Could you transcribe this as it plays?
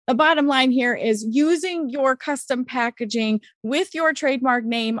the bottom line here is using your custom packaging with your trademark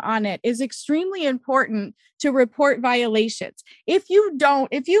name on it is extremely important to report violations. If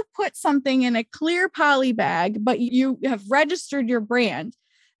you put something in a clear poly bag, but you have registered your brand,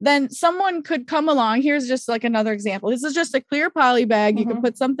 then someone could come along. Here's just like another example. This is just a clear poly bag. You can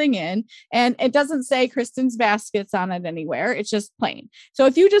put something in and it doesn't say Kristen's Baskets on it anywhere. It's just plain. So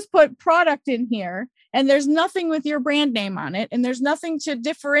if you just put product in here and there's nothing with your brand name on it and there's nothing to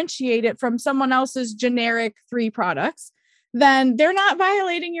differentiate it from someone else's generic 3 products, then they're not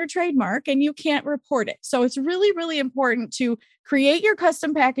violating your trademark and you can't report it. So it's really, really important to create your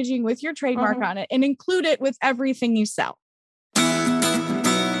custom packaging with your trademark on it and include it with everything you sell.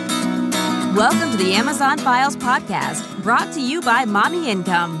 Welcome to the Amazon Files podcast, brought to you by Mommy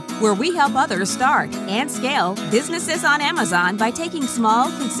Income, where we help others start and scale businesses on Amazon by taking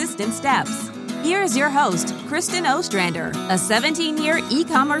small, consistent steps. Here is your host, Kristen Ostrander, a 17-year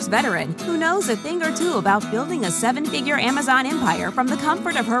e-commerce veteran who knows a thing or two about building a 7-figure Amazon empire from the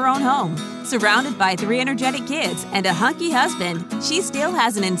comfort of her own home. Surrounded by 3 energetic kids and a hunky husband, she still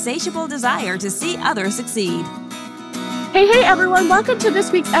has an insatiable desire to see others succeed. Hey, everyone. Welcome to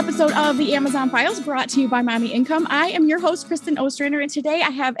this week's episode of the Amazon Files, brought to you by Mommy Income. I am your host, Kristen Ostrander, and today I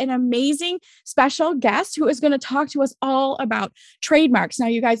have an amazing special guest who is going to talk to us all about trademarks. Now,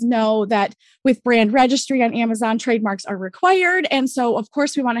 you guys know that with brand registry on Amazon, trademarks are required. And so, of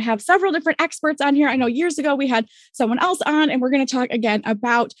course, we want to have several different experts on here. I know years ago we had someone else on, and we're going to talk again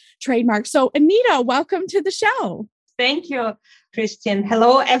about trademarks. So, Anita, welcome to the show. Thank you, Kristen.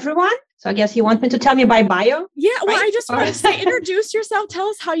 Hello, everyone. So I guess you want me to tell me by bio? Yeah, well, right? I just want to say, introduce yourself. Tell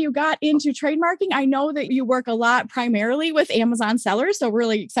us how you got into trademarking. I know that you work a lot primarily with Amazon sellers, so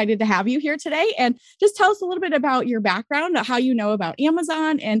really excited to have you here today. And just tell us a little bit about your background, how you know about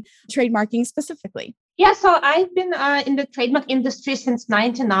Amazon and trademarking specifically. Yeah, so I've been in the trademark industry since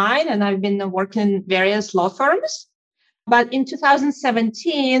 '99, and I've been working in various law firms. But in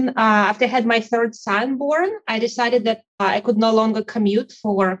 2017, after I had my 3rd son born, I decided that I could no longer commute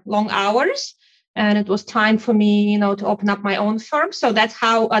for long hours. And it was time for me, to open up my own firm. So that's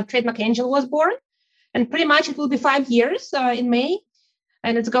how Trademark Angel was born. And pretty much it will be 5 years in May.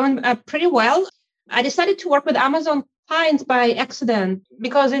 And it's going pretty well. I decided to work with Amazon clients by accident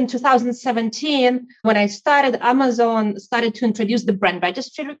because in 2017, when I started, Amazon started to introduce the brand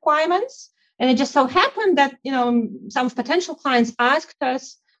registry requirements. And it just so happened that, some potential clients asked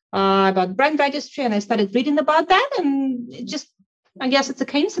us about brand registry, and I started reading about that. And I guess it's a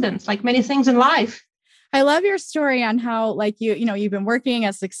coincidence, like many things in life. I love your story on how, like, you've been working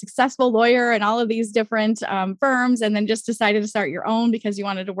as a successful lawyer in all of these different firms, and then just decided to start your own because you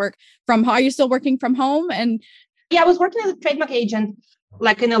wanted to work from home. Are you still working from home? And yeah, I was working as a trademark agent,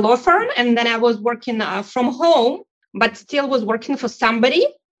 like in a law firm. And then I was working from home, but still was working for somebody.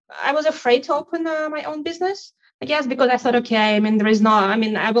 I was afraid to open my own business, I guess, because I thought, okay, I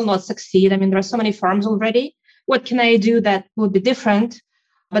will not succeed. There are so many firms already. What can I do that would be different?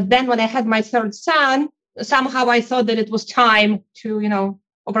 But then when I had my 3rd son, somehow I thought that it was time to,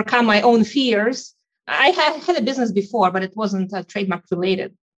 overcome my own fears. I had a business before, but it wasn't trademark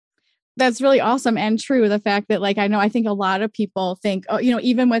related. That's really awesome and true. The fact that, I think a lot of people think,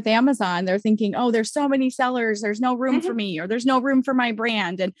 even with Amazon, they're thinking, there's so many sellers, there's no room for me, or there's no room for my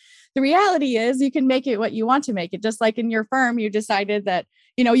brand. And the reality is you can make it what you want to make it. Just like in your firm, you decided that,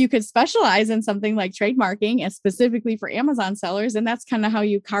 you could specialize in something like trademarking and specifically for Amazon sellers. And that's kind of how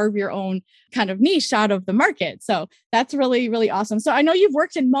you carve your own kind of niche out of the market. So that's really, really awesome. So I know you've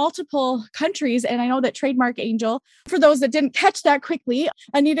worked in multiple countries, and I know that Trademark Angel, for those that didn't catch that quickly,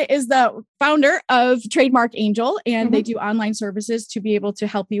 Anita is the founder of Trademark Angel, and they do online services to be able to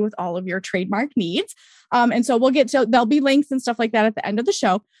help you with all of your trademark needs. And so there'll be links and stuff like that at the end of the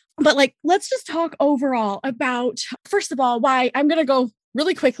show. But let's just talk overall about, first of all, why. I'm going to go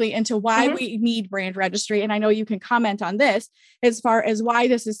really quickly into why we need brand registry. And I know you can comment on this as far as why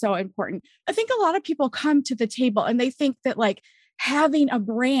this is so important. I think a lot of people come to the table and they think that having a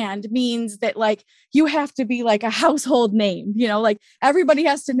brand means that you have to be a household name, everybody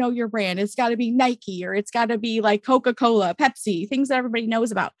has to know your brand. It's got to be Nike, or it's got to be Coca-Cola, Pepsi, things that everybody knows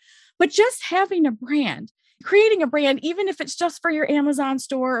about. But just having a brand, creating a brand, even if it's just for your Amazon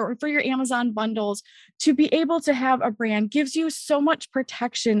store or for your Amazon bundles, to be able to have a brand gives you so much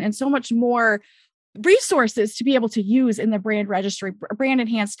protection and so much more resources to be able to use in the brand registry, brand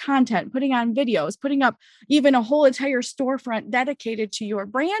enhanced content, putting on videos, putting up even a whole entire storefront dedicated to your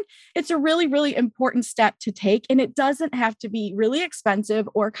brand. It's a really, really important step to take. And it doesn't have to be really expensive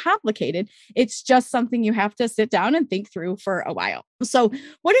or complicated. It's just something you have to sit down and think through for a while. So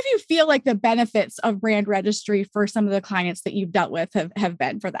what do you feel like the benefits of brand registry for some of the clients that you've dealt with have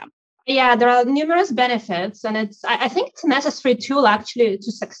been for them? Yeah, there are numerous benefits. And I think it's a necessary tool actually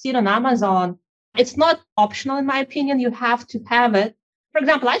to succeed on Amazon. It's not optional, in my opinion. You have to have it. For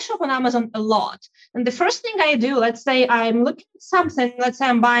example, I shop on Amazon a lot. And the first thing I do, let's say I'm looking at something, let's say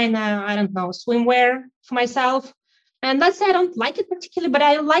I'm buying, swimwear for myself. And let's say I don't like it particularly, but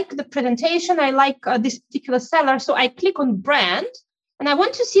I like the presentation. I like this particular seller. So I click on brand and I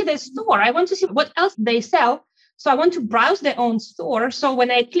want to see their store. I want to see what else they sell. So I want to browse their own store. So when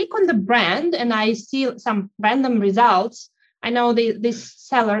I click on the brand and I see some random results, I know this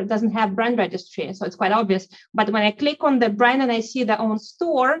seller doesn't have brand registry, so it's quite obvious. But when I click on the brand and I see their own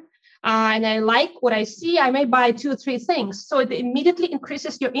store and I like what I see, I may buy 2 or 3 things. So it immediately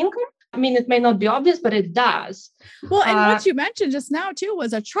increases your income. I mean, it may not be obvious, but it does. Well, and what you mentioned just now too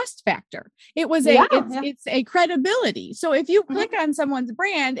was a trust factor. It was it's a credibility. So if you click on someone's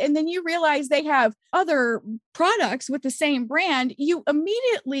brand and then you realize they have other products with the same brand, you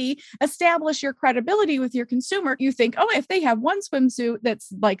immediately establish your credibility with your consumer. You think, oh, if they have one swimsuit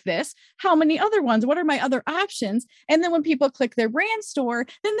that's like this, how many other ones? What are my other options? And then when people click their brand store,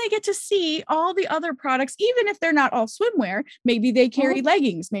 then they get to see all the other products, even if they're not all swimwear. Maybe they carry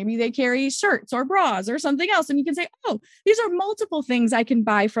leggings, maybe they carry shirts or bras or something else. And you can say, oh, these are multiple things I can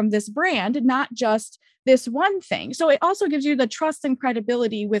buy from this brand, not just this one thing. So it also gives you the trust and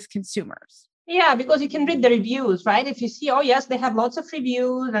credibility with consumers. Yeah, because you can read the reviews, right? If you see, oh, yes, they have lots of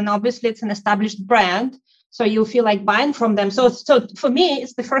reviews and obviously it's an established brand. So you feel like buying from them. So for me,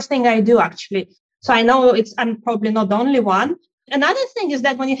 it's the first thing I do, actually. So I know I'm probably not the only one. Another thing is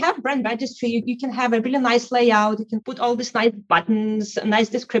that when you have brand registry, you can have a really nice layout. You can put all these nice buttons, a nice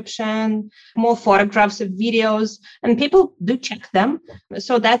description, more photographs of videos, and people do check them.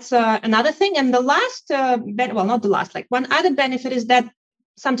 So that's another thing. And the last, not the last, like one other benefit is that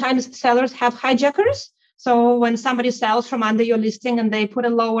sometimes sellers have hijackers. So when somebody sells from under your listing and they put a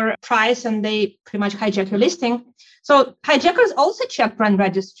lower price and they pretty much hijack your listing. So hijackers also check brand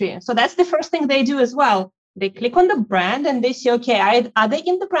registry. So that's the first thing they do as well. They click on the brand and they see, okay, are they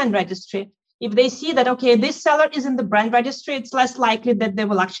in the brand registry? If they see that, okay, this seller is in the brand registry, it's less likely that they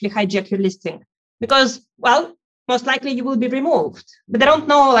will actually hijack your listing because, well, most likely you will be removed. But they don't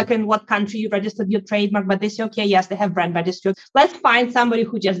know like in what country you registered your trademark, but they say, okay, yes, they have brand registry. Let's find somebody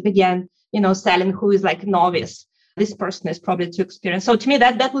who just began, selling, who is like novice. This person is probably too experienced. So to me,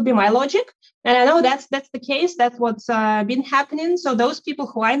 that would be my logic. And I know that's the case. That's what's been happening. So those people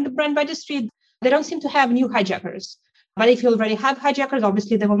who are in the brand registry, they don't seem to have new hijackers. But if you already have hijackers,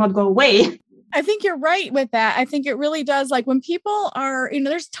 obviously they will not go away. I think you're right with that. I think it really does. Like when people are,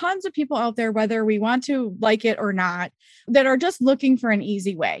 there's tons of people out there, whether we want to like it or not, that are just looking for an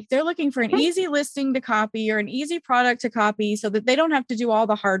easy way. They're looking for an easy listing to copy or an easy product to copy so that they don't have to do all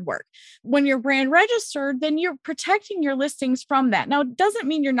the hard work. When you're brand registered, then you're protecting your listings from that. Now, it doesn't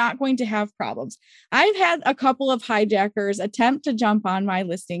mean you're not going to have problems. I've had a couple of hijackers attempt to jump on my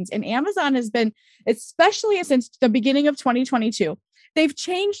listings, and Amazon has been, especially since the beginning of 2022, they've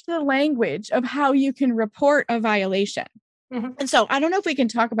changed the language of how you can report a violation. And so I don't know if we can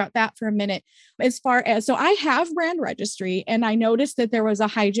talk about that for a minute as far as, so I have brand registry and I noticed that there was a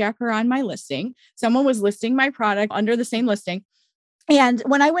hijacker on my listing. Someone was listing my product under the same listing. And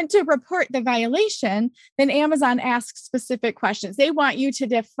when I went to report the violation, then Amazon asks specific questions. They want you to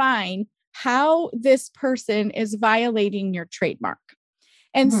define how this person is violating your trademark.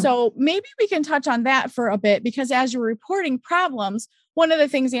 And so maybe we can touch on that for a bit, because as you're reporting problems, one of the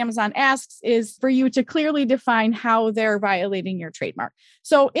things Amazon asks is for you to clearly define how they're violating your trademark.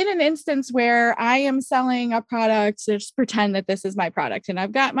 So in an instance where I am selling a product, just pretend that this is my product and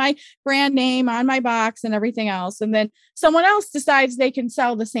I've got my brand name on my box and everything else, and then someone else decides they can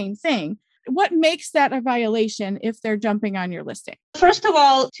sell the same thing. What makes that a violation if they're jumping on your listing? First of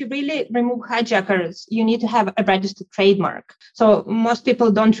all, to really remove hijackers, you need to have a registered trademark. So most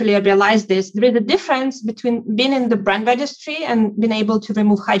people don't really realize this. There is a difference between being in the brand registry and being able to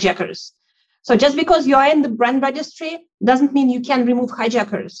remove hijackers. So just because you are in the brand registry doesn't mean you can remove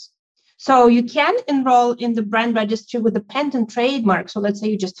hijackers. So you can enroll in the brand registry with a patent trademark. So let's say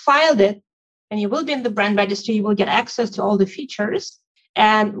you just filed it and you will be in the brand registry, you will get access to all the features.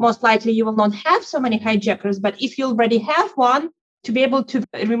 And most likely you will not have so many hijackers. But if you already have one, to be able to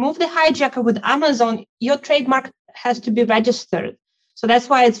remove the hijacker with Amazon, your trademark has to be registered. So that's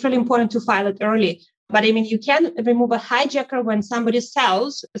why it's really important to file it early. But I mean, you can remove a hijacker when somebody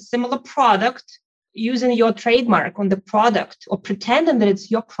sells a similar product using your trademark on the product or pretending that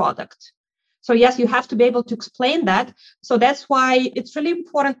it's your product. So yes, you have to be able to explain that. So that's why it's really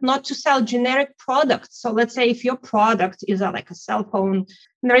important not to sell generic products. So let's say if your product is like a cell phone,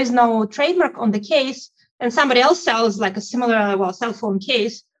 and there is no trademark on the case, and somebody else sells like a similar, cell phone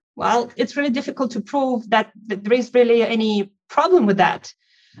case, well, it's really difficult to prove that there is really any problem with that.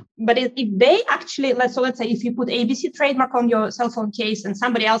 But if they actually, let's say if you put ABC trademark on your cell phone case and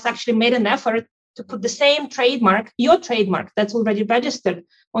somebody else actually made an effort to put the same trademark, your trademark that's already registered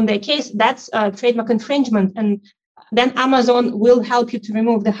on their case, that's trademark infringement. And then Amazon will help you to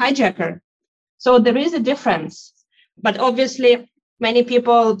remove the hijacker. So there is a difference. But obviously, many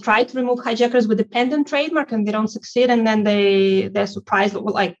people try to remove hijackers with a pending trademark and they don't succeed. And then they're surprised,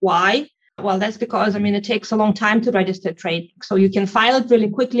 like, why? Well, that's because, it takes a long time to register a trademark. So you can file it really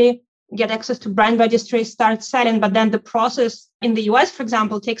quickly, get access to brand registry, start selling. But then the process in the US, for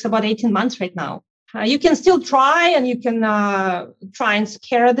example, takes about 18 months right now. You can still try and you can try and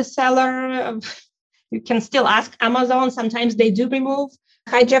scare the seller. You can still ask Amazon. Sometimes they do remove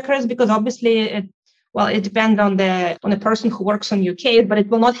hijackers because obviously it depends on the person who works on your case, but it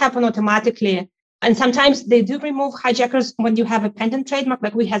will not happen automatically. And sometimes they do remove hijackers when you have a pending trademark,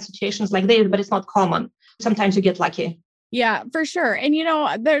 like we had situations like this, but it's not common. Sometimes you get lucky. Yeah, for sure. And,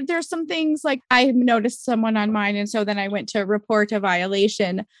 there's some things like I noticed someone on mine. And so then I went to report a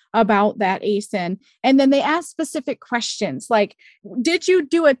violation about that ASIN. And then they asked specific questions like, did you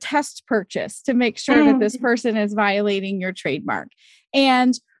do a test purchase to make sure that this person is violating your trademark?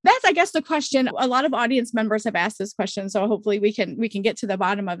 And that's, I guess, the question. A lot of audience members have asked this question. So hopefully we can get to the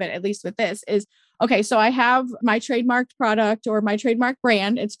bottom of it, at least with this is, okay, so I have my trademarked product or my trademark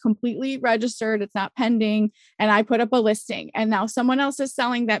brand. It's completely registered. It's not pending. And I put up a listing and now someone else is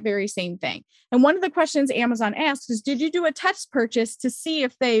selling that very same thing. And one of the questions Amazon asks is, did you do a test purchase to see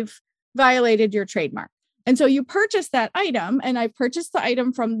if they've violated your trademark? And so you purchase that item, and I purchased the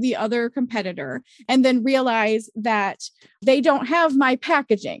item from the other competitor and then realize that they don't have my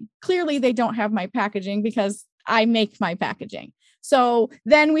packaging. Clearly, they don't have my packaging because I make my packaging. So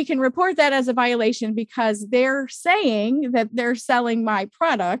then we can report that as a violation because they're saying that they're selling my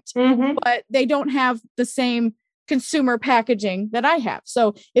product, but they don't have the same consumer packaging that I have.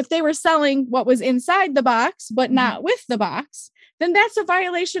 So if they were selling what was inside the box, but not with the box, then that's a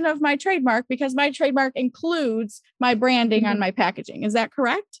violation of my trademark because my trademark includes my branding on my packaging. Is that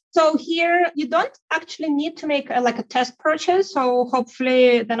correct? So here, you don't actually need to make a test purchase. So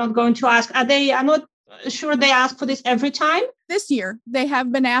hopefully they're not going to ask, I'm not sure they ask for this every time. This year, they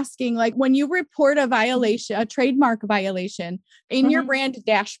have been asking, like when you report a violation, a trademark violation in your brand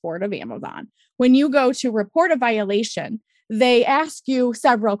dashboard of Amazon, when you go to report a violation, they ask you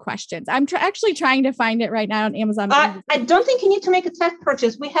several questions. I'm actually trying to find it right now on Amazon. I don't think you need to make a test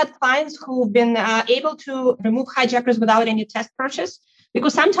purchase. We had clients who've been able to remove hijackers without any test purchase.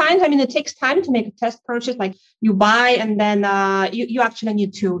 Because sometimes, it takes time to make a test purchase, like you buy and then you actually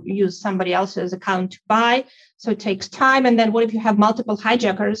need to use somebody else's account to buy. So it takes time. And then what if you have multiple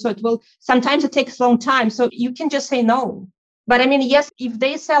hijackers? So sometimes it takes a long time. So you can just say no. But yes, if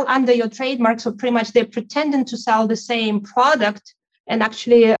they sell under your trademark, so pretty much they're pretending to sell the same product. And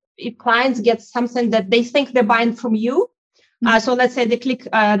actually, if clients get something that they think they're buying from you, so let's say they click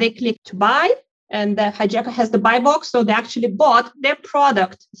to buy. And the hijacker has the buy box. So they actually bought their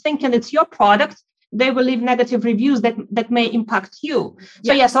product, thinking it's your product. They will leave negative reviews that may impact you.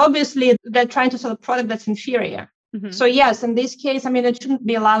 So yes, obviously, they're trying to sell a product that's inferior. So yes, in this case, it shouldn't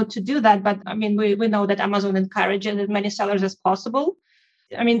be allowed to do that. But we know that Amazon encourages as many sellers as possible.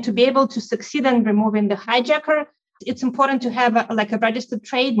 To be able to succeed in removing the hijacker, it's important to have a registered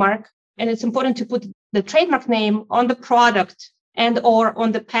trademark. And it's important to put the trademark name on the product and or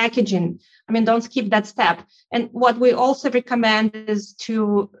on the packaging. Don't skip that step. And what we also recommend is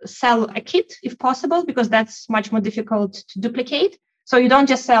to sell a kit if possible, because that's much more difficult to duplicate. So you don't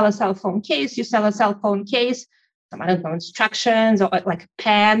just sell a cell phone case, you sell a cell phone case, some, instructions or like a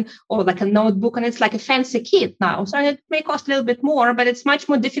pen or like a notebook. And it's like a fancy kit now. So it may cost a little bit more, but it's much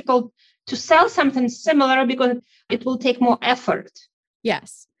more difficult to sell something similar because it will take more effort.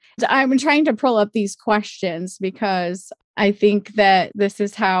 Yes. I'm trying to pull up these questions because I think that this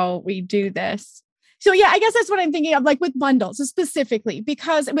is how we do this. So yeah, I guess that's what I'm thinking of, like with bundles specifically,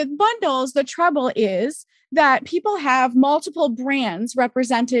 because with bundles, the trouble is that people have multiple brands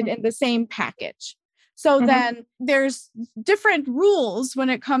represented in the same package. So then there's different rules when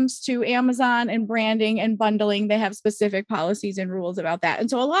it comes to Amazon and branding and bundling. They have specific policies and rules about that. And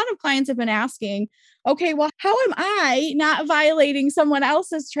so a lot of clients have been asking, okay, well, how am I not violating someone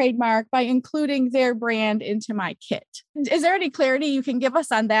else's trademark by including their brand into my kit? Is there any clarity you can give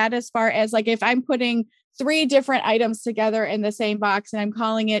us on that as far as like if I'm putting 3 different items together in the same box and I'm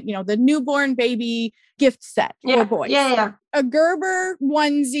calling it, the newborn baby gift set for boys. A Gerber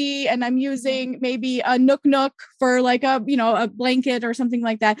onesie, and I'm using maybe a Nook for like a blanket or something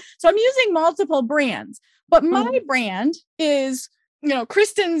like that. So I'm using multiple brands, but my brand is,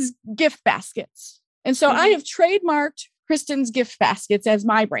 Kristen's gift baskets. And so I have trademarked Kristen's gift baskets as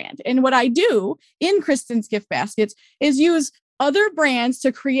my brand. And what I do in Kristen's gift baskets is use other brands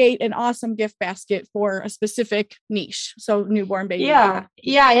to create an awesome gift basket for a specific niche. So newborn baby.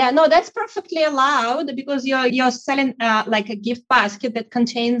 Yeah. No, that's perfectly allowed because you're selling like a gift basket that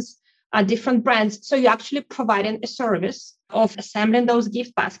contains different brands. So you're actually providing a service of assembling those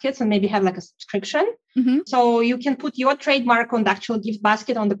gift baskets and maybe have like a subscription. So you can put your trademark on the actual gift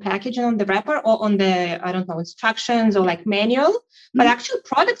basket, on the package and on the wrapper, or on the, instructions or like manual, but actual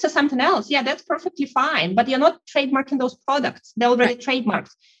products are something else. Yeah, that's perfectly fine. But you're not trademarking those products. They're already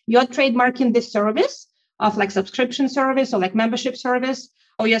trademarked. You're trademarking the service of like subscription service or like membership service,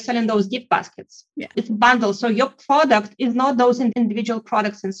 or you're selling those gift baskets. Yeah. It's bundled. So your product is not those individual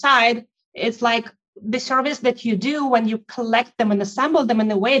products inside. It's like the service that you do when you collect them and assemble them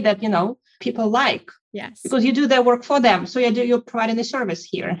in a way that, people like. Yes. Because you do their work for them. So you're providing a service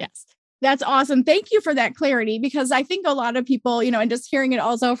here. Yes. That's awesome. Thank you for that clarity, because I think a lot of people, and just hearing it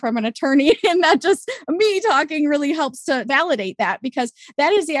also from an attorney and not just me talking really helps to validate that, because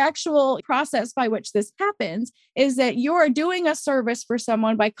that is the actual process by which this happens, is that you're doing a service for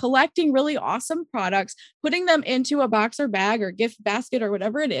someone by collecting really awesome products, putting them into a box or bag or gift basket or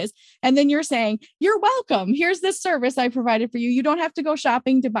whatever it is. And then you're saying, you're welcome. Here's this service I provided for you. You don't have to go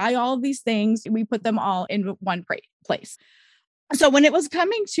shopping to buy all of these things. We put them all in one place. So when it was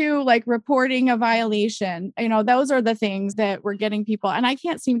coming to like reporting a violation, those are the things that were getting people. And I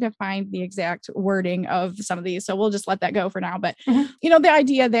can't seem to find the exact wording of some of these. So we'll just let that go for now. But, the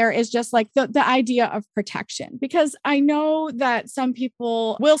idea there is just like the idea of protection, because I know that some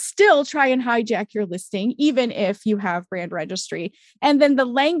people will still try and hijack your listing, even if you have brand registry. And then the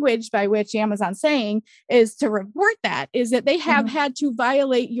language by which Amazon's saying is to report that is that they have had to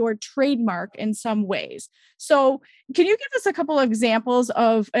violate your trademark in some ways. So can you give us a couple of examples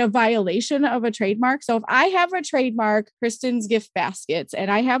of a violation of a trademark? So if I have a trademark, Kristen's gift baskets,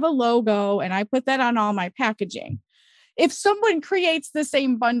 and I have a logo and I put that on all my packaging, if someone creates the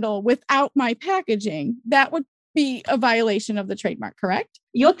same bundle without my packaging, that would be a violation of the trademark, correct?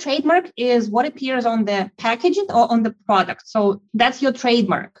 Your trademark is what appears on the packaging or on the product. So that's your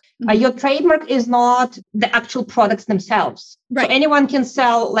trademark. Your trademark is not the actual products themselves. Right. So anyone can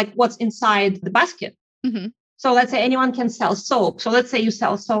sell like what's inside the basket. So let's say anyone can sell soap. So let's say you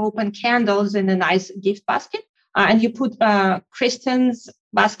sell soap and candles in a nice gift basket, and you put Kristen's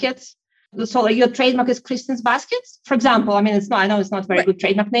baskets. So your trademark is Kristen's baskets, for example. I mean, I know it's not a very good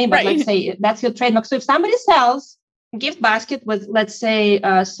trademark name, but let's say that's your trademark. So if somebody sells a gift basket with, let's say,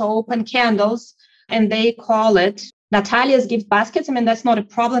 soap and candles, and they call it Natalia's gift baskets, I mean, that's not a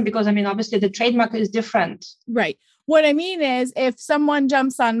problem because, obviously the trademark is different. Right. What I mean is, if someone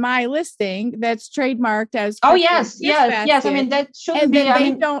jumps on my listing that's trademarked as yes. That shouldn't be. And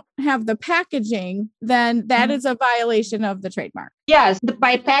they don't have the packaging, then that is a violation of the trademark. Yes,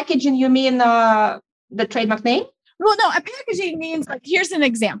 by packaging you mean the trademark name? Well, no, a packaging means like, here's an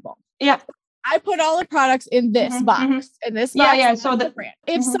example. Yeah. I put all the products in this box, and this box. So the brand.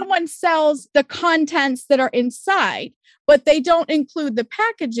 If someone sells the contents that are inside, but they don't include the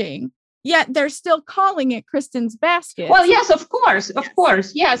packaging, yet they're still calling it Kristen's basket. Well, yes, of course.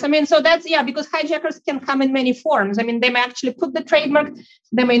 Yes. So that's, because hijackers can come in many forms. They may actually put the trademark,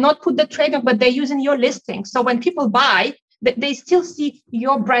 they may not put the trademark, but they're using your listing. So when people buy, they still see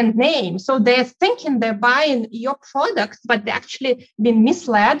your brand name. So they're thinking they're buying your product, but they're actually been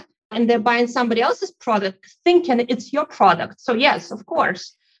misled and they're buying somebody else's product thinking it's your product. So yes, of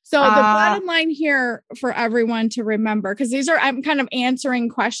course. So the bottom line here for everyone to remember, because I'm kind of answering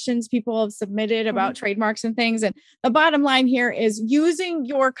questions people have submitted about trademarks and things. And the bottom line here is using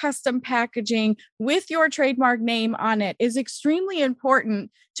your custom packaging with your trademark name on it is extremely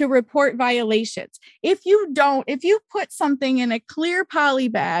important to report violations. If you put something in a clear poly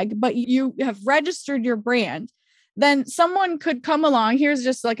bag, but you have registered your brand, then someone could come along. Here's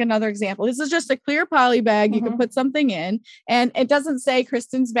just like another example. This is just a clear poly bag. You can put something in, and it doesn't say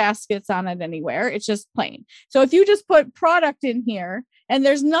Kristen's Baskets on it anywhere. It's just plain. So if you just put product in here and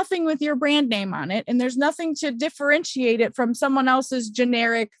there's nothing with your brand name on it, and there's nothing to differentiate it from someone else's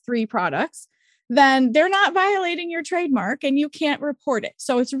generic 3 products, then they're not violating your trademark and you can't report it.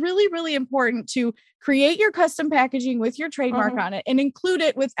 So it's really, really important to create your custom packaging with your trademark on it and include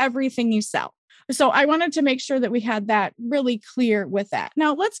it with everything you sell. So I wanted to make sure that we had that really clear with that.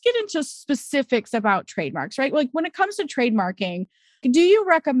 Now let's get into specifics about trademarks, right? Like when it comes to trademarking, do you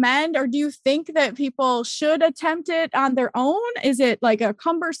recommend or do you think that people should attempt it on their own? Is it like a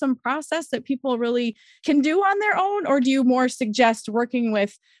cumbersome process that people really can do on their own? Or do you more suggest working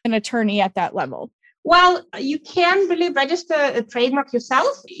with an attorney at that level? Well, you can really register a trademark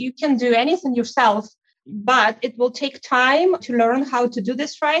yourself. You can do anything yourself, but it will take time to learn how to do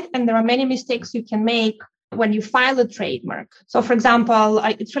this right. And there are many mistakes you can make when you file a trademark. So for example,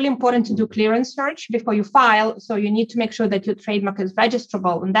 it's really important to do clearance search before you file. So you need to make sure that your trademark is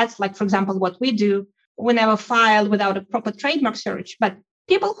registrable. And that's like, for example, what we do. We never file without a proper trademark search, but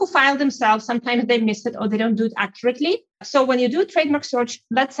people who file themselves, sometimes they miss it or they don't do it accurately. So when you do a trademark search,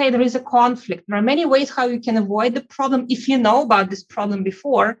 let's say there is a conflict. There are many ways how you can avoid the problem if you know about this problem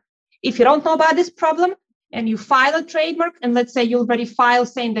before. If you don't know about this problem and you file a trademark, and let's say you already file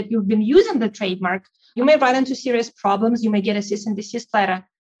saying that you've been using the trademark, you may run into serious problems. You may get a cease and desist letter.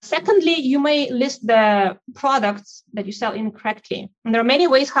 Secondly, you may list the products that you sell incorrectly. And there are many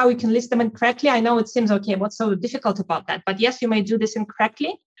ways how you can list them incorrectly. I know it seems, okay, what's so difficult about that? But yes, you may do this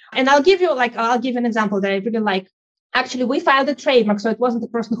incorrectly. And I'll give you an example that I really like. Actually, we filed a trademark. So it wasn't the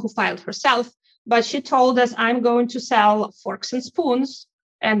person who filed herself, but she told us, I'm going to sell forks and spoons.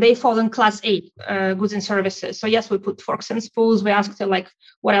 And they fall in class 8, goods and services. So yes, we put forks and spoons. We asked her, like,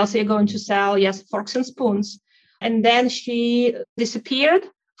 what else are you going to sell? Yes, forks and spoons. And then she disappeared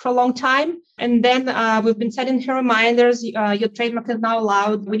for a long time. And then we've been sending her reminders. Your trademark is now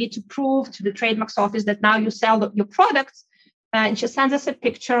allowed. We need to prove to the trademark's office that now you sell your products. And she sends us a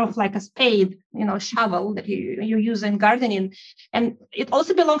picture of like a spade, a shovel that you use in gardening. And it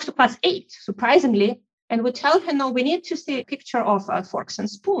also belongs to class 8, surprisingly. And we tell her, no, we need to see a picture of forks and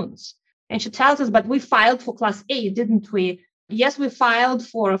spoons. And she tells us, but we filed for class 8, didn't we? Yes, we filed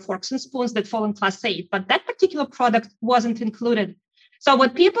for forks and spoons that fall in class 8, but that particular product wasn't included. So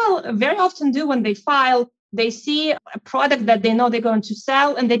what people very often do when they file, they see a product that they know they're going to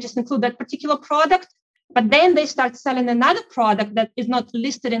sell, and they just include that particular product. But then they start selling another product that is not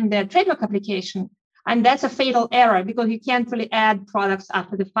listed in their trademark application. And that's a fatal error because you can't really add products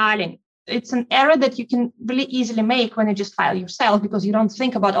after the filing. It's an error that you can really easily make when you just file yourself because you don't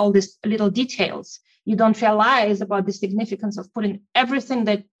think about all these little details. You don't realize about the significance of putting everything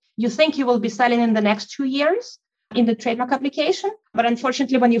that you think you will be selling in the next 2 years in the trademark application. But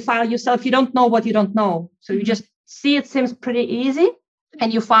unfortunately, when you file yourself, you don't know what you don't know. So you just see it seems pretty easy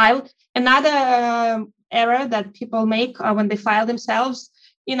and you file. Another error that people make when they file themselves,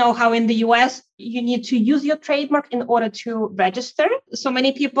 how in the US, you need to use your trademark in order to register. So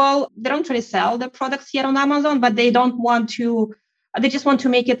many people, they don't really sell their products yet on Amazon, but they just want to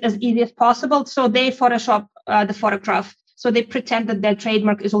make it as easy as possible. So they Photoshop the photograph. So they pretend that their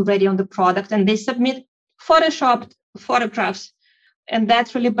trademark is already on the product and they submit Photoshopped photographs. And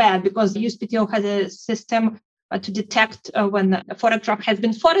that's really bad because the USPTO has a system to detect when a photograph has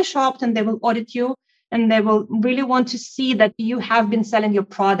been Photoshopped, and they will audit you. And they will really want to see that you have been selling your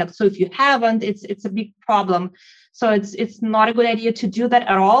product. So if you haven't, it's a big problem. So it's not a good idea to do that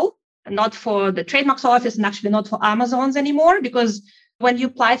at all. Not for the trademark's office and actually not for Amazon's anymore, because when you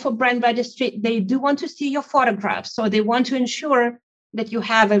apply for brand registry, they do want to see your photographs. So they want to ensure that you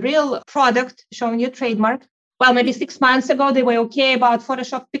have a real product showing your trademark. Well, maybe 6 months ago, they were okay about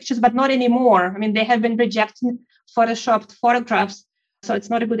Photoshop pictures, but not anymore. I mean, they have been rejecting Photoshopped photographs. So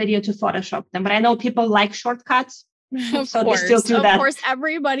it's not a good idea to Photoshop them. But I know people like shortcuts. So they still do that. Of course,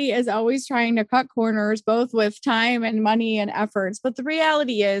 everybody is always trying to cut corners, both with time and money and efforts. But the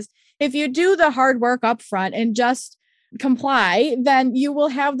reality is, if you do the hard work up front and just comply, then you will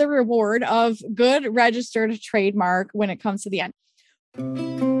have the reward of good registered trademark when it comes to the end.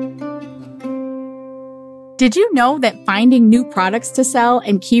 Did you know that finding new products to sell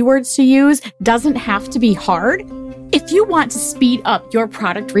and keywords to use doesn't have to be hard? If you want to speed up your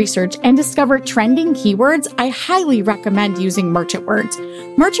product research and discover trending keywords, I highly recommend using Merchant Words.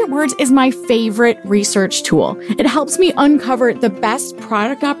 Merchant Words is my favorite research tool. It helps me uncover the best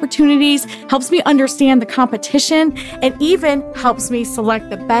product opportunities, helps me understand the competition, and even helps me select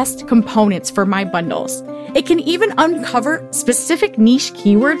the best components for my bundles. It can even uncover specific niche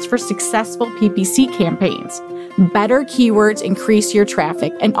keywords for successful PPC campaigns. Better keywords increase your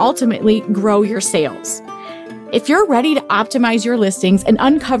traffic and ultimately grow your sales. If you're ready to optimize your listings and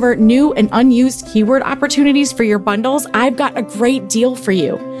uncover new and unused keyword opportunities for your bundles, I've got a great deal for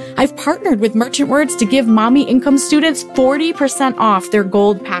you. I've partnered with Merchant Words to give Mommy Income students 40% off their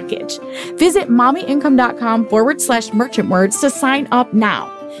gold package. Visit mommyincome.com/merchant words to sign up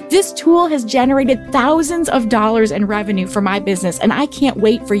now. This tool has generated thousands of dollars in revenue for my business, and I can't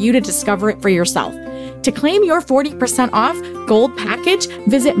wait for you to discover it for yourself. To claim your 40% off gold package,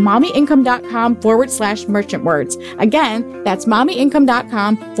 visit mommyincome.com/merchant words. Again, that's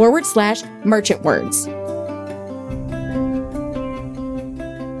mommyincome.com/merchant words.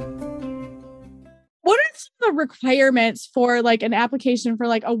 What are some of the requirements for like an application for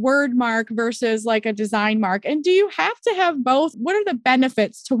like a word mark versus like a design mark? And do you have to have both? What are the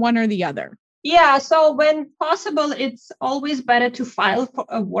benefits to one or the other? Yeah, so when possible, it's always better to file for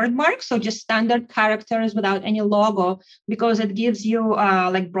a word mark. So just standard characters without any logo, because it gives you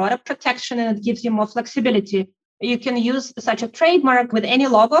like broader protection and it gives you more flexibility. You can use such a trademark with any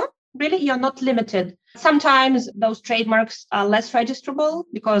logo. Really, you're not limited. Sometimes those trademarks are less registrable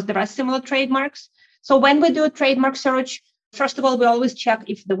because there are similar trademarks. So when we do a trademark search, first of all, we always check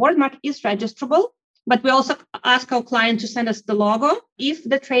if the word mark is registrable. But we also ask our client to send us the logo. If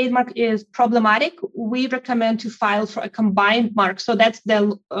the trademark is problematic, we recommend to file for a combined mark. So that's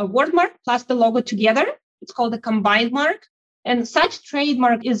the word mark plus the logo together. It's called a combined mark. And such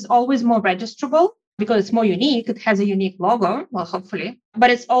trademark is always more registrable because it's more unique. It has a unique logo, well, hopefully. But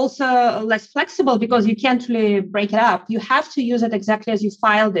it's also less flexible because you can't really break it up. You have to use it exactly as you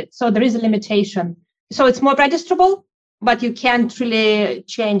filed it. So there is a limitation. So it's more registrable, but you can't really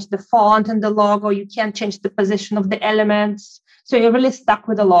change the font and the logo. You can't change the position of the elements. So you're really stuck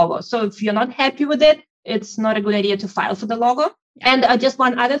with the logo. So if you're not happy with it, it's not a good idea to file for the logo. And just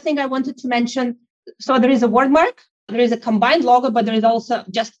one other thing I wanted to mention. So there is a word mark, there is a combined logo, but there is also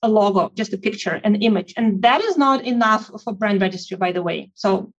just a logo, just a picture, an image. And that is not enough for brand registry, by the way.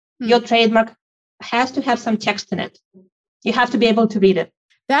 So your trademark has to have some text in it. You have to be able to read it.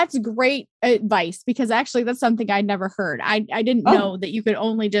 That's great advice, because actually that's something I'd never heard. I didn't know that you could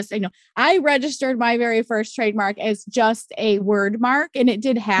only just, I registered my very first trademark as just a word mark, and it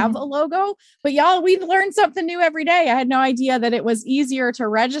did have a logo, but y'all, we learn something new every day. I had no idea that it was easier to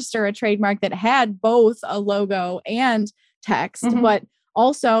register a trademark that had both a logo and text. But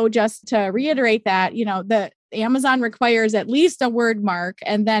also, just to reiterate that, the Amazon requires at least a word mark.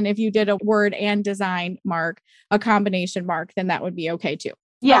 And then if you did a word and design mark, a combination mark, then that would be okay too.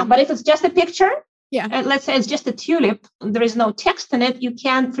 Yeah, but if it's just a picture, let's say it's just a tulip, there is no text in it, you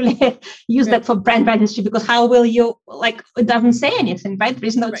can't really use that for brand registry, because how will you, it doesn't say anything, right? There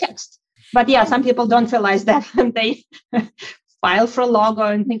is no text. But yeah, some people don't realize that, and they file for a logo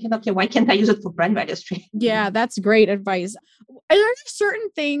and thinking, okay, why can't I use it for brand registry? Yeah, that's great advice. Are there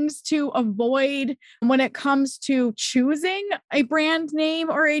certain things to avoid when it comes to choosing a brand name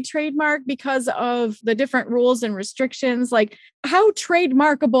or a trademark because of the different rules and restrictions? Like, how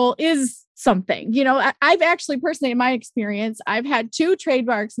trademarkable is something? I've actually personally, in my experience, I've had 2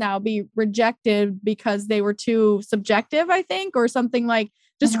 trademarks now be rejected because they were too subjective, I think, or something like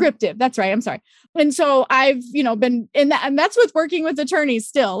descriptive. That's right. I'm sorry. And so I've, been in that, and that's with working with attorneys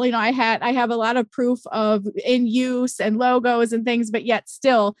still. I have a lot of proof of in use and logos and things, but yet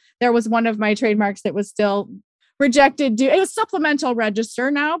still there was one of my trademarks that was still rejected. It was supplemental register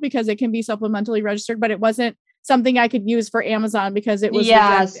now, because it can be supplementally registered, but it wasn't something I could use for Amazon because it was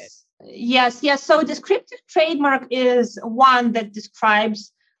rejected. Yes. So descriptive trademark is one that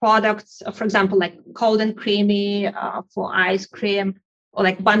describes products, for example, like cold and creamy for ice cream, or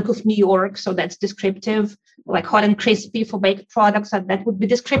like Bank of New York. So that's descriptive, like hot and crispy for baked products. That would be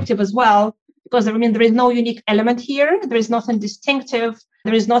descriptive as well, because there is no unique element here. There is nothing distinctive.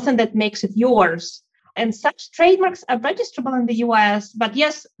 There is nothing that makes it yours. And such trademarks are registrable in the US, but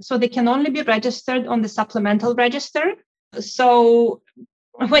yes, so they can only be registered on the supplemental register. So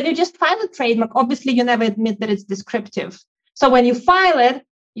when you just file a trademark, obviously you never admit that it's descriptive. So when you file it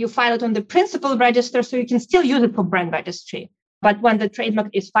on the principal register, so you can still use it for brand registry. But when the trademark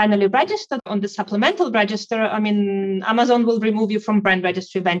is finally registered on the supplemental register, Amazon will remove you from brand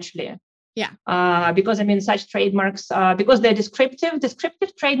registry eventually. Yeah. Because such trademarks, because they're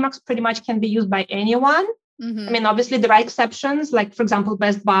descriptive trademarks pretty much can be used by anyone. Obviously there are exceptions, like for example,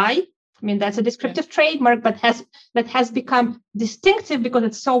 Best Buy. That's a descriptive trademark, but that has become distinctive because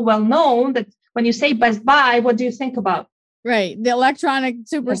it's so well known that when you say Best Buy, what do you think about? Right. The electronic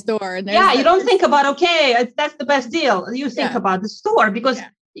superstore. You don't think about, that's the best deal. You think about the store, because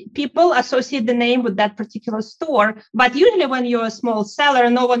people associate the name with that particular store. But usually when you're a small seller,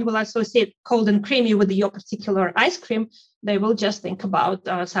 no one will associate cold and creamy with your particular ice cream. They will just think about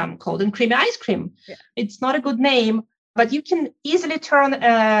some cold and creamy ice cream. Yeah. It's not a good name, but you can easily turn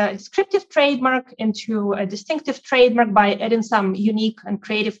a descriptive trademark into a distinctive trademark by adding some unique and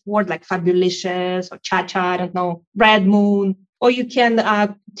creative word like fabulicious or cha-cha, I don't know, red moon. Or you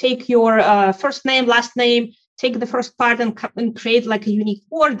can take your first name, last name, take the first part and create like a unique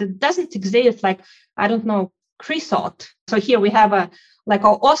word that doesn't exist, like, I don't know, creosote. So here we have a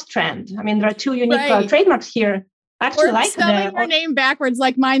Ostrand. I mean, there are two unique trademarks here. I actually or like spelling your name backwards,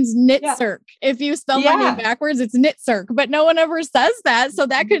 like mine's Nitzerk. Yeah. If you spell my name backwards, it's Nitzerk, but no one ever says that. So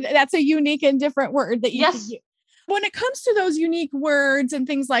that's a unique and different word that you can use. When it comes to those unique words and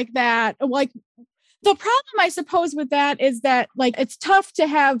things like that, like, the problem, I suppose, with that is that, like, it's tough to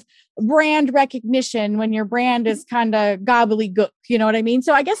have brand recognition when your brand is kind of gobbledygook. You know what I mean?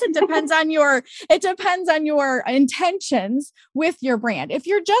 So I guess it depends on your intentions with your brand. If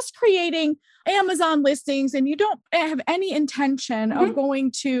you're just creating Amazon listings and you don't have any intention of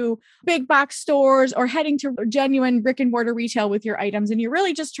going to big box stores or heading to genuine brick and mortar retail with your items, and you're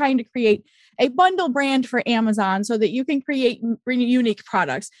really just trying to create a bundle brand for Amazon so that you can create unique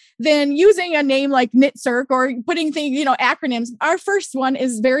products, then using a name like Nitzerk or putting things, acronyms. Our first one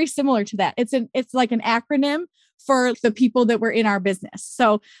is very similar to that. It's like an acronym for the people that were in our business.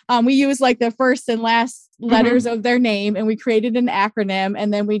 So we use like the first and last letters of their name, and we created an acronym,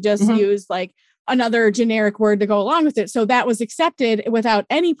 and then we just used like another generic word to go along with it. So that was accepted without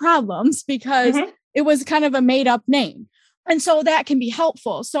any problems because it was kind of a made up name. And so that can be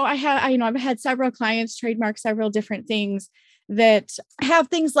helpful. So I've had several clients trademark several different things that have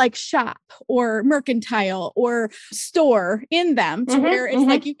things like shop or mercantile or store in them to where it's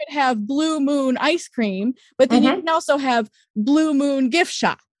like you could have Blue Moon ice cream, but then you can also have Blue Moon gift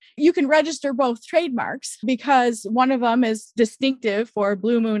shop. You can register both trademarks because one of them is distinctive for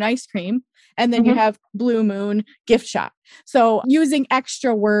Blue Moon ice cream. And then you have Blue Moon gift shop. So using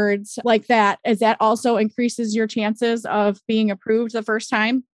extra words like that, as that also increases your chances of being approved the first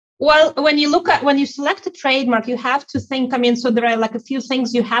time? Well, when you select a trademark, you have to think, so there are like a few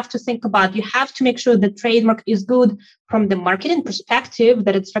things you have to think about. You have to make sure the trademark is good from the marketing perspective,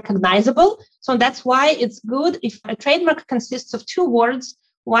 that it's recognizable. So that's why it's good if a trademark consists of two words.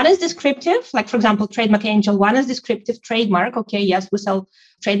 One is descriptive, like, for example, Trademark Angel. One is descriptive trademark. Okay, yes, we sell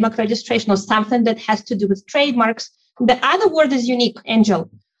trademark registration or something that has to do with trademarks. The other word is unique,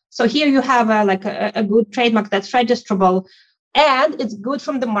 Angel. So here you have a good trademark that's registrable. And it's good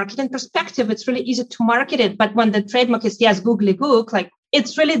from the marketing perspective. It's really easy to market it. But when the trademark is, googly gook, like,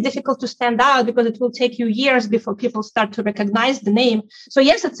 it's really difficult to stand out because it will take you years before people start to recognize the name. So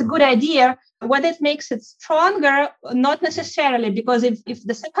yes, it's a good idea. Whether it makes it stronger, not necessarily, because if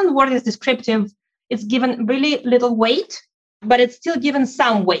the second word is descriptive, it's given really little weight, but it's still given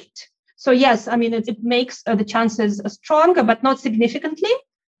some weight. So yes, it makes the chances stronger, but not significantly,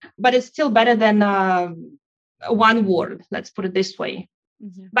 but it's still better than one word, let's put it this way.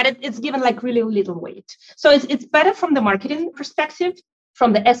 But it's given like really little weight. So it's better from the marketing perspective,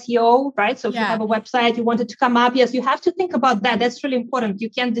 from the SEO, right? So if you have a website, you want it to come up, yes, you have to think about that. That's really important. You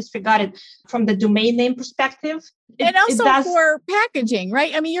can't disregard it from the domain name perspective. And also for packaging,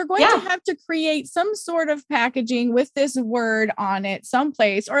 right? You're going to have to create some sort of packaging with this word on it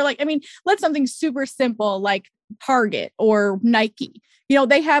someplace, or let's something super simple like Target or Nike.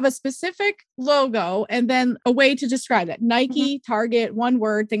 They have a specific logo and then a way to describe that. Nike, Target, one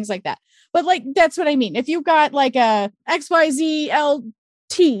word, things like that. But that's what I mean. If you've got like a XYZLT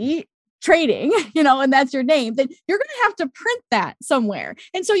trading, and that's your name, then you're going to have to print that somewhere.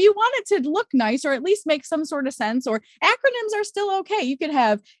 And so you want it to look nice or at least make some sort of sense, or acronyms are still okay. You could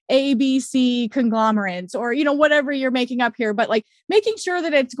have ABC conglomerates or, whatever you're making up here, but making sure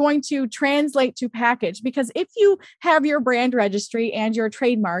that it's going to translate to package, because if you have your brand registry and your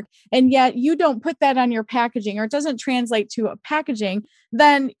trademark, and yet you don't put that on your packaging, or it doesn't translate to a packaging,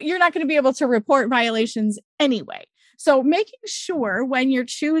 then you're not going to be able to report violations anyway. So making sure when you're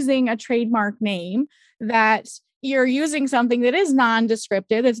choosing a trademark name that you're using something that is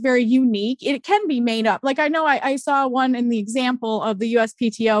non-descriptive, it's very unique. It can be made up. I know I saw one in the example of the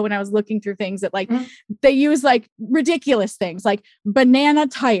USPTO when I was looking through things that they use ridiculous things like banana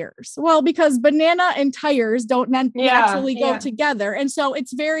tires. Well, because banana and tires don't naturally go together. And so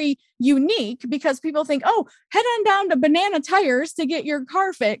it's very unique because people think, oh, head on down to banana tires to get your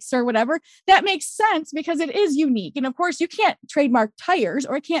car fixed or whatever. That makes sense because it is unique. And of course you can't trademark tires,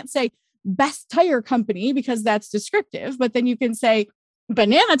 or I can't say best tire company because that's descriptive, but then you can say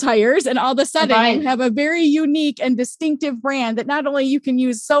banana tires, and all of a sudden Right. you have a very unique and distinctive brand that not only you can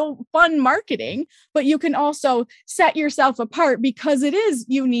use so fun marketing, but you can also set yourself apart because it is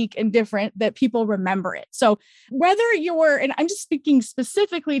unique and different that people remember it. So whether you're, and I'm just speaking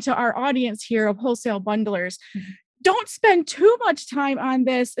specifically to our audience here of wholesale bundlers, don't spend too much time on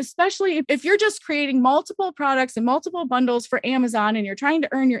this, especially if you're just creating multiple products and multiple bundles for Amazon and you're trying to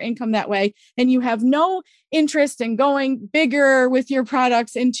earn your income that way and you have no interest in going bigger with your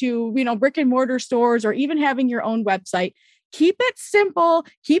products into, brick and mortar stores or even having your own website. Keep it simple,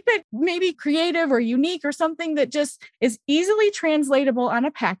 keep it maybe creative or unique or something that just is easily translatable on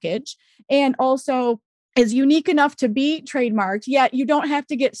a package and also is unique enough to be trademarked, yet you don't have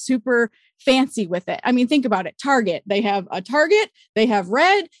to get super fancy with it. I mean, think about it. Target, they have a Target, they have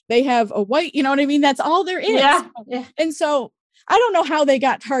red, they have a white, you know what I mean? That's all there is. Yeah. And so I don't know how they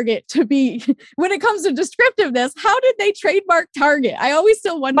got Target to be, when it comes to descriptiveness, how did they trademark Target? I always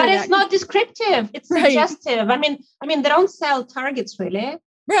still wonder. But it's not descriptive. It's Right. suggestive. I mean, they don't sell Targets really.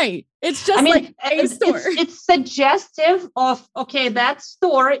 Right. It's just like a store. It's suggestive of, okay, that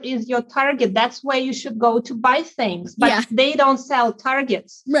store is your Target. That's where you should go to buy things, but they don't sell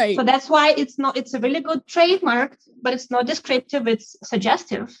Targets. Right. So that's why it's a really good trademark, but it's not descriptive. It's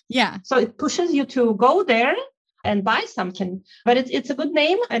suggestive. Yeah. So it pushes you to go there and buy something, but it's a good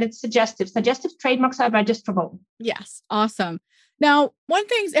name and it's suggestive. Suggestive trademarks are registrable. Yes. Awesome. Now, one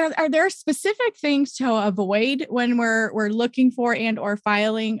thing, are there specific things to avoid when we're looking for and or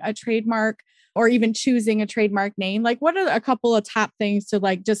filing a trademark or even choosing a trademark name? Like, what are a couple of top things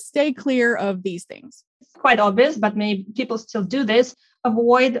to just stay clear of these things? It's quite obvious, but maybe people still do this.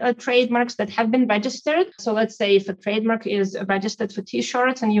 Avoid trademarks that have been registered. So let's say if a trademark is registered for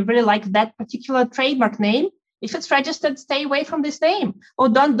t-shirts and you really like that particular trademark name, if it's registered, stay away from this name. Or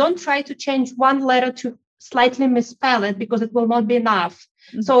don't try to change one letter to slightly misspell it because it will not be enough.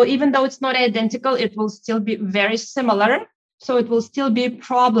 Mm-hmm. So even though it's not identical, it will still be very similar. So it will still be a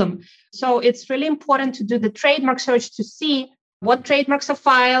problem. So it's really important to do the trademark search to see what trademarks are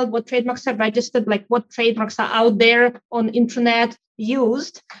filed, what trademarks are registered, like what trademarks are out there on internet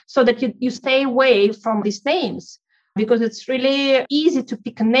used, so that you stay away from these names. Because it's really easy to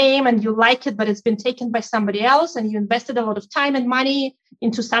pick a name and you like it, but it's been taken by somebody else and you invested a lot of time and money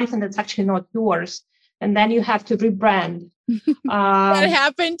into something that's actually not yours. And then you have to rebrand. That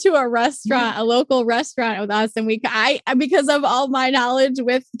happened to a restaurant, a local restaurant with us. And because of all my knowledge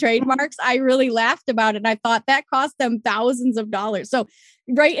with trademarks, I really laughed about it. And I thought that cost them thousands of dollars. So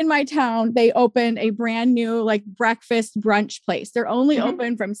right in my town, they opened a brand new breakfast brunch place. They're only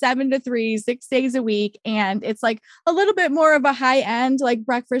open from 7 to 3, 6 days a week. And it's a little bit more of a high end,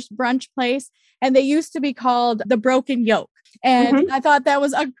 breakfast brunch place. And they used to be called the Broken Yolk. And I thought that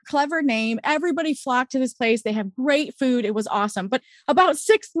was a clever name. Everybody flocked to this place. They have great food. It was awesome. But about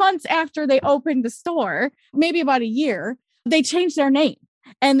 6 months after they opened the store, maybe about a year, they changed their name.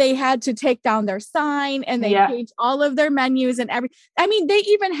 And they had to take down their sign and they changed all of their menus and they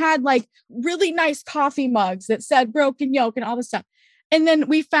even had really nice coffee mugs that said Broken Yolk and all this stuff. And then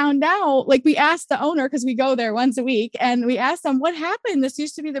we found out, we asked the owner, because we go there once a week, and we asked them, what happened? This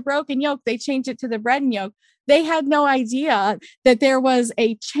used to be the Broken Yolk. They changed it to the Bread and Yolk. They had no idea that there was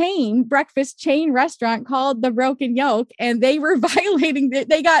a breakfast chain restaurant called the Broken Yolk, and they were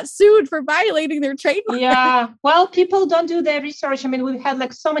they got sued for violating their trademark. Yeah. Well, people don't do their research. We've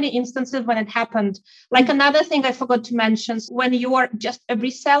had so many instances when it happened. Another thing I forgot to mention, when you are just a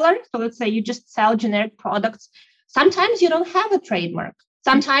reseller, so let's say you just sell generic products, sometimes you don't have a trademark.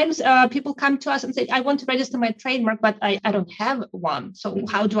 Sometimes people come to us and say, I want to register my trademark, but I don't have one. So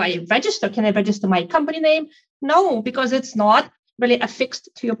how do I register? Can I register my company name? No, because it's not really affixed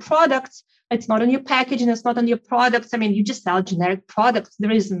to your products. It's not on your package and it's not on your products. You just sell generic products.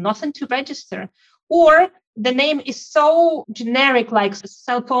 There is nothing to register. Or the name is so generic, like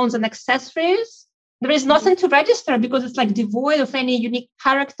cell phones and accessories. There is nothing to register because it's devoid of any unique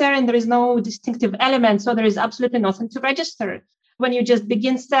character and there is no distinctive element. So there is absolutely nothing to register. When you just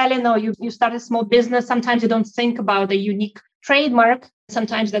begin selling or you start a small business, sometimes you don't think about a unique trademark.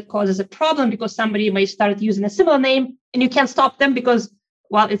 Sometimes that causes a problem because somebody may start using a similar name and you can't stop them because,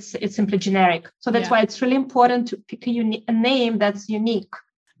 well, it's simply generic. So that's why it's really important to pick a name that's unique.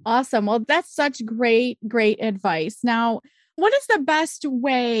 Awesome. Well, that's such great advice. Now, what is the best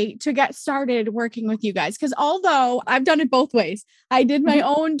way to get started working with you guys? Because although I've done it both ways, I did my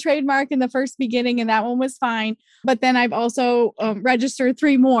own trademark in the first beginning and that one was fine. But then I've also registered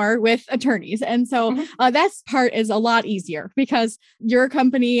 3 more with attorneys. And so that part is a lot easier because your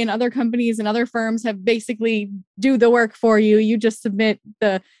company and other companies and other firms have basically do the work for you. You just submit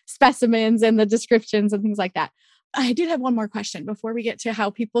the specimens and the descriptions and things like that. I did have one more question before we get to how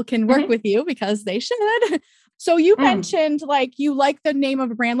people can work with you, because they should. So you mentioned like you like the name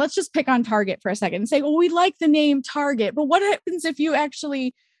of a brand. Let's just pick on Target for a second and say, well, we like the name Target, but what happens if you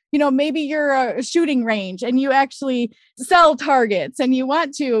actually, maybe you're a shooting range and you actually sell targets and you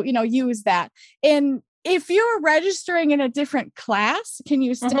want to, use that. And if you're registering in a different class, can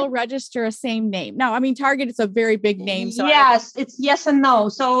you still register a same name? Now, I mean, Target is a very big name. So yes, it's yes and no.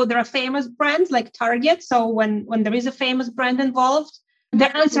 So there are famous brands like Target. So when there is a famous brand involved,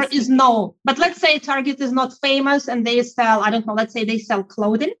 the answer is no. But let's say Target is not famous and they sell, I don't know, let's say they sell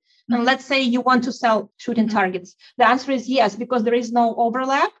clothing. And let's say you want to sell shooting targets. The answer is yes, because there is no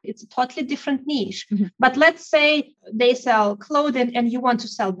overlap. It's a totally different niche. But let's say they sell clothing and you want to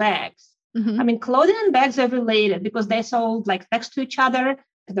sell bags. I mean, clothing and bags are related because they sold like next to each other.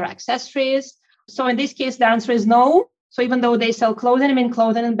 They're accessories. So in this case, the answer is no. So even though they sell clothing, I mean,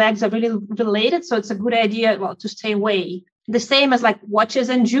 clothing and bags are really related. So it's a good idea, to stay away. The same as like watches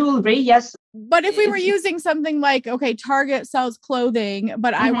and jewelry. Yes. But if we were using something like, okay, Target sells clothing,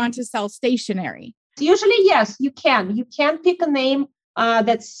 but I want to sell stationery. Usually, yes, you can. You can pick a name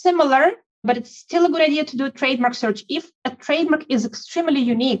that's similar, but it's still a good idea to do a trademark search. If a trademark is extremely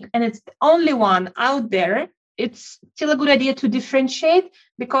unique and it's the only one out there, it's still a good idea to differentiate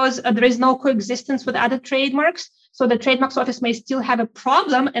because there is no coexistence with other trademarks. So the trademarks office may still have a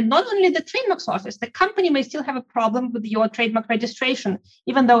problem. And not only the trademarks office, the company may still have a problem with your trademark registration,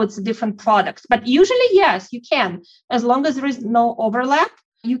 even though it's a different product. But usually, yes, you can. As long as there is no overlap,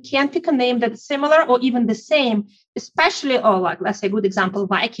 you can pick a name that's similar or even the same, especially, like, let's say, a good example,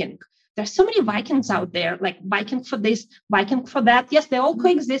 Viking. There's so many Vikings out there, like Viking for this, Viking for that. Yes, they all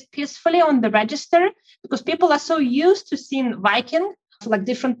coexist peacefully on the register because people are so used to seeing Viking for like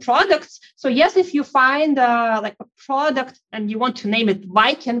different products. So yes, if you find like a product and you want to name it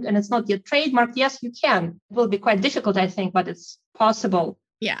Viking and it's not your trademark, yes, you can. It will be quite difficult, I think, but it's possible.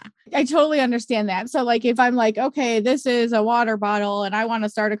 Yeah, I totally understand that. So like if I'm like, okay, this is a water bottle and I want to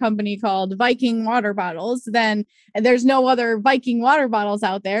start a company called Viking Water Bottles, then there's no other Viking water bottles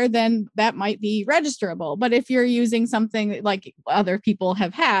out there, then that might be registerable. But if you're using something like other people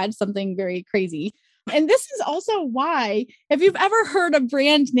have had, something very crazy. And this is also why, if you've ever heard a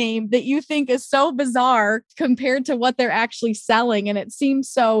brand name that you think is so bizarre compared to what they're actually selling and it seems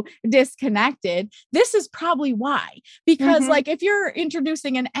so disconnected, this is probably why. Because like if you're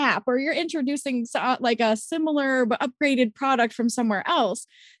introducing an app or you're introducing like a similar but upgraded product from somewhere else,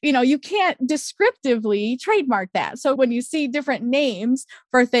 you can't descriptively trademark that. So when you see different names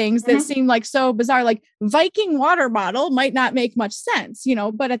for things that seem like so bizarre, like Viking water bottle might not make much sense,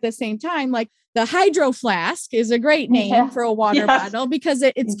 but at the same time, like the Hydro Flask is a great name for a water bottle because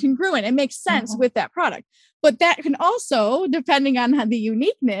it's congruent. It makes sense with that product. But that can also, depending on the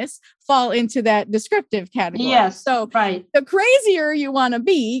uniqueness, fall into that descriptive category. Yes. So the crazier you want to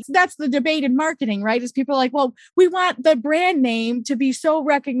be, that's the debate in marketing, right? Is people are like, well, we want the brand name to be so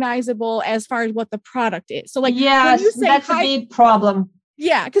recognizable as far as what the product is. So like, yes, when you say that's a big problem.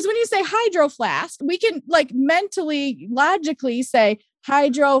 Yeah. Because when you say Hydro Flask, we can like mentally, logically say,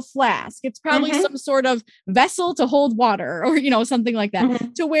 Hydro Flask. It's probably some sort of vessel to hold water or, something like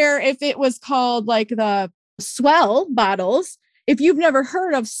that. To where if it was called like the Swell bottles, if you've never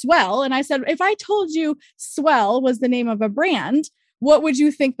heard of Swell, and I said, if I told you Swell was the name of a brand, what would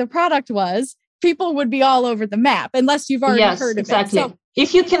you think the product was? People would be all over the map unless you've already heard of it. So,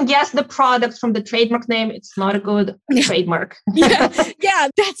 if you can guess the product from the trademark name, it's not a good trademark. yeah,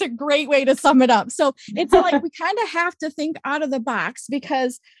 that's a great way to sum it up. So it's like we kind of have to think out of the box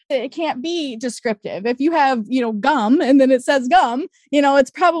because it can't be descriptive. If you have, gum and then it says gum,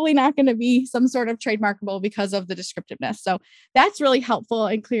 it's probably not going to be some sort of trademarkable because of the descriptiveness. So that's really helpful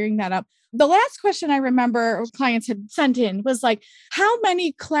in clearing that up. The last question I remember clients had sent in was like, how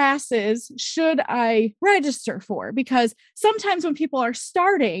many classes should I register for? Because sometimes when people are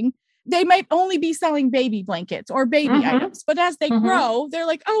starting, they might only be selling baby blankets or baby items. But as they grow, they're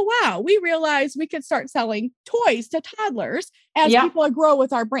like, oh, wow, we realized we could start selling toys to toddlers as people grow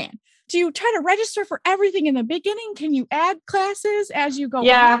with our brand. Do you try to register for everything in the beginning? Can you add classes as you go?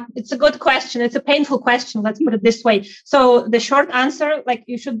 Yeah, it's a good question. It's a painful question. Let's put it this way. So the short answer, like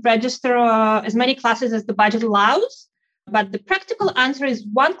you should register as many classes as the budget allows. But the practical answer is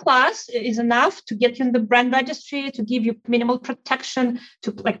one class is enough to get you in the brand registry, to give you minimal protection,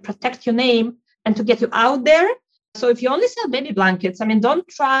 to like protect your name and to get you out there. So if you only sell baby blankets, don't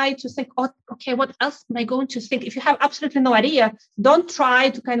try to think, oh, okay, what else am I going to think? If you have absolutely no idea, don't try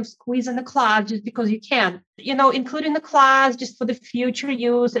to kind of squeeze in the class just because you can. Including the class just for the future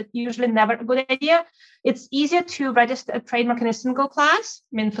use, it's usually never a good idea. It's easier to register a trademark in a single class.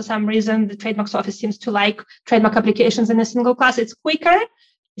 For some reason, the trademarks office seems to like trademark applications in a single class. It's quicker,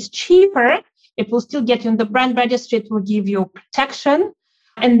 it's cheaper. It will still get you in the brand registry. It will give you protection.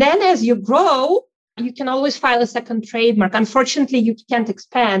 And then as you grow, you can always file a second trademark. Unfortunately, you can't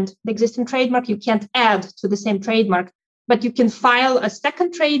expand the existing trademark. You can't add to the same trademark, but you can file a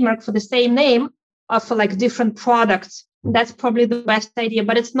second trademark for the same name for like different products. That's probably the best idea,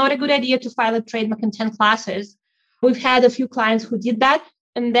 but it's not a good idea to file a trademark in 10 classes. We've had a few clients who did that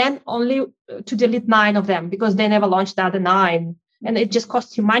and then only to delete 9 of them because they never launched the other 9. And it just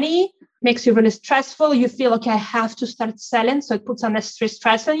costs you money, makes you really stressful. You feel, okay, I have to start selling. So it puts unnecessary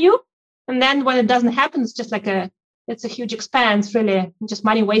stress on you. And then when it doesn't happen, it's just like it's a huge expense, really, just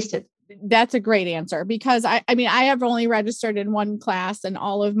money wasted. That's a great answer because I have only registered in one class and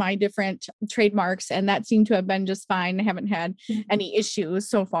all of my different trademarks, and that seemed to have been just fine. I haven't had any issues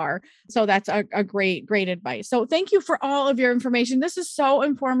so far. So that's a great advice. So thank you for all of your information. This is so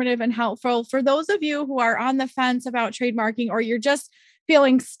informative and helpful for those of you who are on the fence about trademarking, or you're just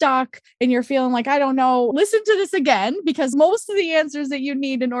feeling stuck and you're feeling like, I don't know, listen to this again, because most of the answers that you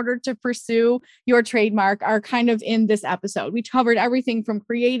need in order to pursue your trademark are kind of in this episode. We covered everything from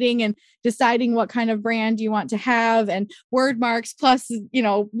creating and deciding what kind of brand you want to have, and word marks plus,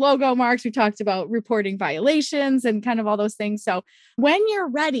 logo marks. We talked about reporting violations and kind of all those things. So when you're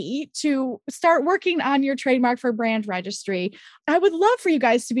ready to start working on your trademark for brand registry, I would love for you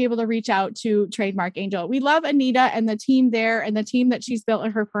guys to be able to reach out to Trademark Angel. We love Anita and the team there and the team that she's built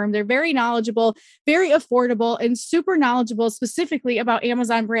in her firm. They're very knowledgeable, very affordable, and super knowledgeable specifically about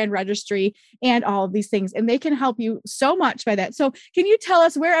Amazon brand registry and all of these things. And they can help you so much by that. So can you tell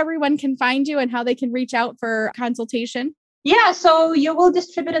us where everyone can find you and how they can reach out for consultation? Yeah, so you will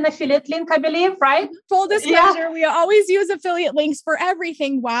distribute an affiliate link, I believe, right? Full disclosure, we always use affiliate links for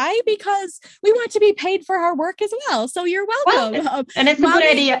everything. Why? Because we want to be paid for our work as well. So you're welcome. And it's a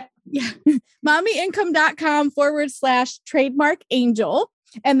good idea. Yeah. mommyincome.com/trademark angel.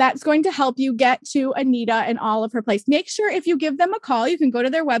 And that's going to help you get to Anita and all of her place. Make sure if you give them a call, you can go to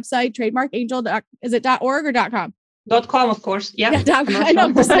their website, trademarkangel. Is it .org or .com? .com, of course. Yeah. I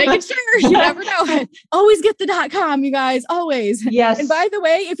know, just making sure. You never know. Always get the .com, you guys. Always. Yes. And by the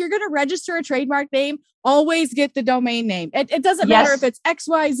way, if you're going to register a trademark name, always get the domain name. It doesn't matter if it's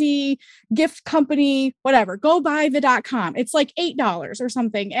XYZ, gift company, whatever. Go buy the .com. It's like $8 or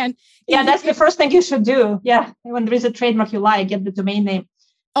something. And that's the first thing you should do. Yeah. When there is a trademark you like, get the domain name.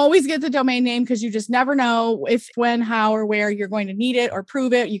 Always get the domain name because you just never know if, when, how, or where you're going to need it or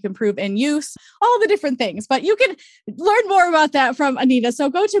prove it. You can prove in use, all the different things, but you can learn more about that from Anita. So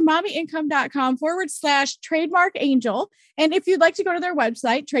go to mommyincome.com/trademark angel. And if you'd like to go to their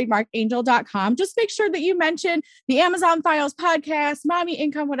website, trademarkangel.com, just make sure that you mention the Amazon Files podcast, Mommy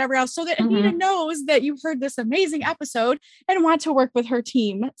Income, whatever else, so that Anita knows that you've heard this amazing episode and want to work with her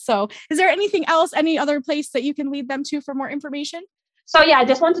team. So is there anything else, any other place that you can lead them to for more information? So I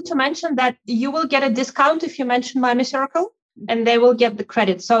just wanted to mention that you will get a discount if you mention Mommy Circle, and they will get the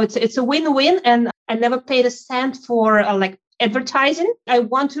credit. So it's a win-win, and I never paid a cent for advertising. I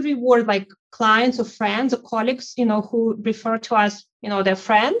want to reward clients or friends or colleagues, who refer to us, their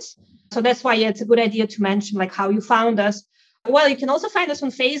friends. So that's why it's a good idea to mention how you found us. Well, you can also find us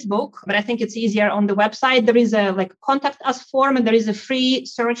on Facebook, but I think it's easier on the website. There is a contact us form, and there is a free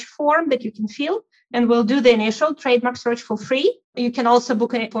search form that you can fill. And we'll do the initial trademark search for free. You can also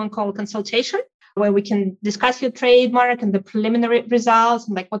book a phone call consultation where we can discuss your trademark and the preliminary results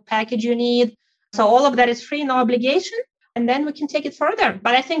and what package you need. So all of that is free, no obligation. And then we can take it further.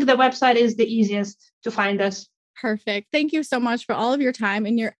 But I think the website is the easiest to find us. Perfect. Thank you so much for all of your time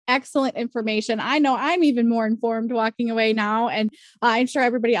and your excellent information. I know I'm even more informed walking away now, and I'm sure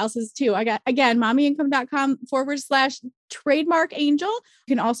everybody else is too. I got, again, mommyincome.com/trademark angel.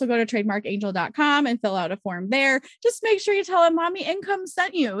 You can also go to trademarkangel.com and fill out a form there. Just make sure you tell them Mommy Income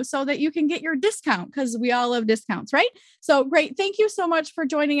sent you so that you can get your discount, because we all love discounts, right? So great. Thank you so much for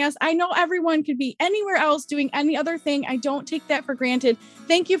joining us. I know everyone could be anywhere else doing any other thing. I don't take that for granted.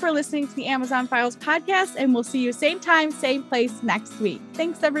 Thank you for listening to the Amazon Files podcast, and we'll see you same time, same place next week.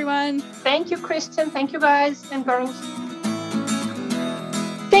 Thanks, everyone. Thank you, Kristen. Thank you, guys and girls.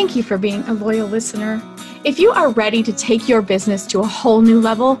 Thank you for being a loyal listener. If you are ready to take your business to a whole new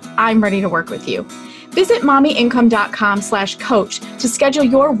level, I'm ready to work with you. Visit mommyincome.com/coach to schedule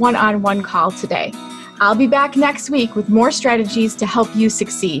your one-on-one call today. I'll be back next week with more strategies to help you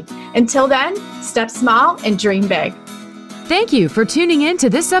succeed. Until then, step small and dream big. Thank you for tuning in to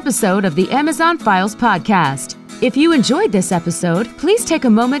this episode of the Amazon Files podcast. If you enjoyed this episode, please take a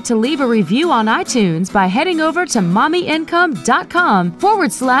moment to leave a review on iTunes by heading over to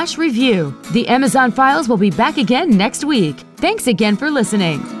mommyincome.com/review. The Amazon Files will be back again next week. Thanks again for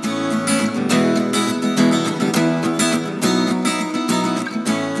listening.